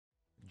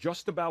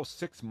Just about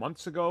 6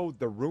 months ago,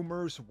 the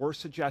rumors were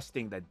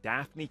suggesting that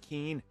Dafne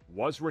Keen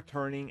was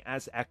returning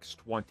as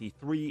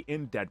X-23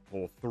 in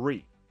Deadpool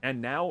 3.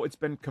 And now it's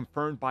been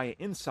confirmed by an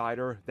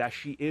insider that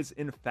she is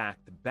in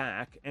fact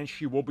back, and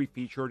she will be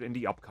featured in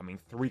the upcoming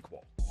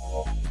threequel.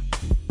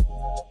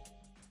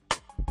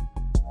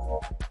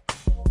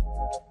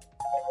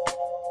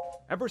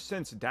 Ever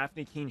since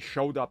Dafne Keen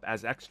showed up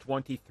as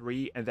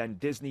X-23 and then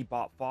Disney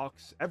bought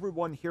Fox,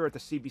 everyone here at the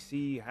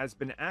CBC has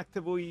been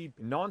actively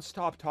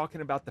non-stop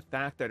talking about the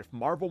fact that if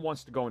Marvel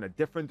wants to go in a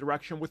different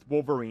direction with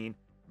Wolverine,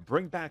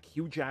 bring back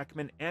Hugh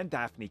Jackman and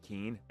Dafne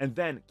Keen, and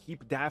then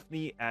keep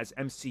Dafne as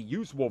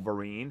MCU's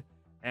Wolverine,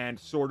 and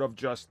sort of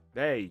just,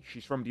 hey,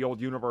 she's from the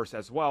old universe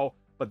as well,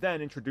 but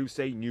then introduce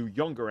a new,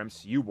 younger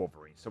MCU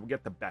Wolverine, so we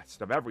get the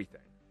best of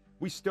everything.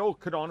 We still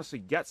could honestly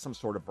get some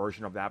sort of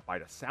version of that by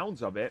the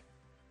sounds of it,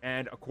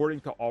 and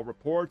according to all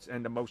reports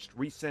and the most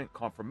recent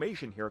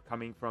confirmation here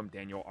coming from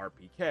Daniel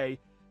RPK,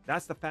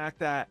 that's the fact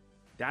that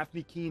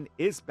Dafne Keen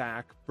is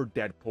back for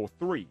Deadpool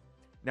 3.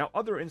 Now,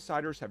 other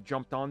insiders have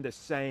jumped on this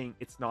saying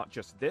it's not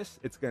just this,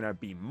 it's going to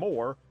be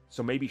more,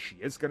 so maybe she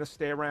is going to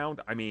stay around.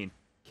 I mean,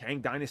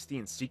 Kang Dynasty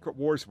and Secret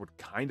Wars would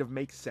kind of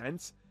make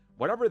sense.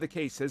 Whatever the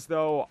case is,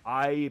 though,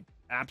 I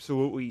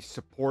absolutely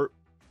support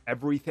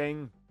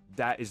everything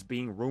that is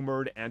being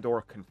rumored and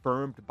or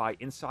confirmed by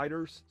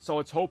insiders. So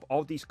let's hope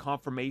all these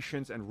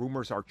confirmations and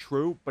rumors are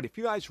true. But if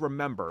you guys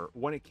remember,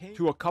 when it came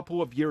to a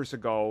couple of years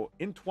ago,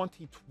 in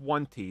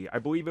 2020, I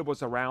believe it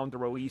was around the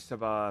release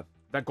of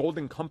that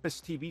Golden Compass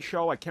TV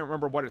show. I can't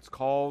remember what it's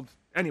called.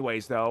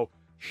 Anyways, though,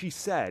 she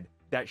said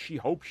that she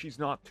hopes she's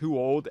not too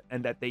old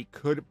and that they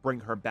could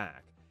bring her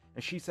back.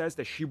 And she says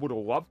that she would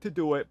love to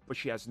do it, but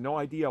she has no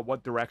idea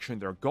what direction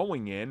they're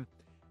going in.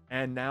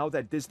 And now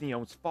that Disney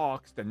owns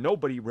Fox, then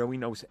nobody really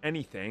knows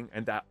anything,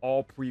 and that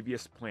all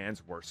previous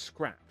plans were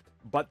scrapped.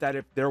 But that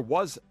if there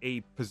was a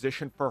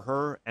position for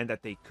her and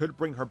that they could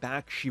bring her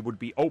back, she would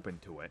be open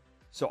to it.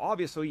 So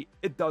obviously,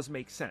 it does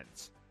make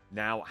sense.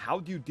 Now, how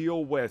do you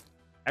deal with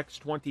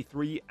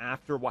X-23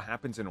 after what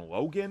happens in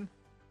Logan?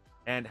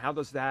 And how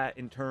does that,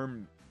 in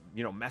turn,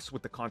 mess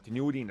with the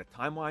continuity and the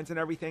timelines and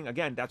everything?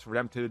 Again, that's for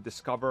them to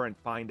discover and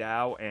find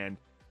out, and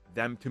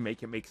them to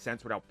make it make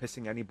sense without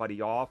pissing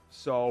anybody off.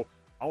 So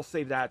I'll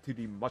save that to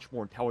the much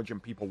more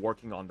intelligent people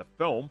working on the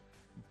film,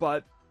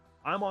 but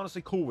I'm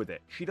honestly cool with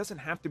it. She doesn't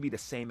have to be the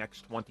same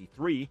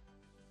X-23.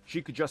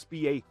 She could just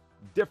be a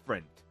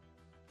different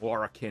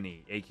Laura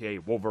Kinney, aka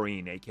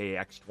Wolverine, aka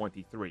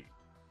X-23.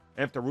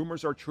 And if the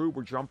rumors are true,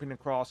 we're jumping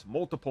across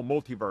multiple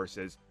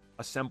multiverses,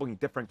 assembling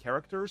different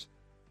characters.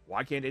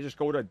 Why can't they just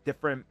go to a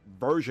different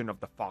version of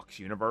the Fox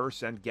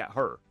universe and get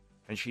her?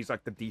 And she's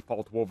like the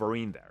default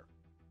Wolverine there.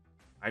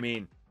 I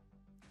mean,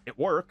 it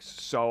works,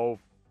 so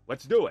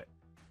let's do it.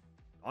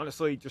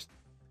 Honestly, just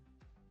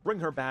bring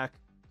her back,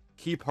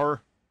 keep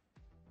her,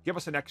 give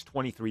us an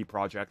X-23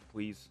 project,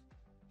 please.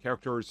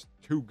 Character's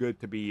too good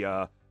to be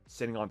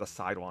sitting on the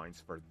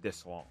sidelines for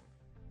this long.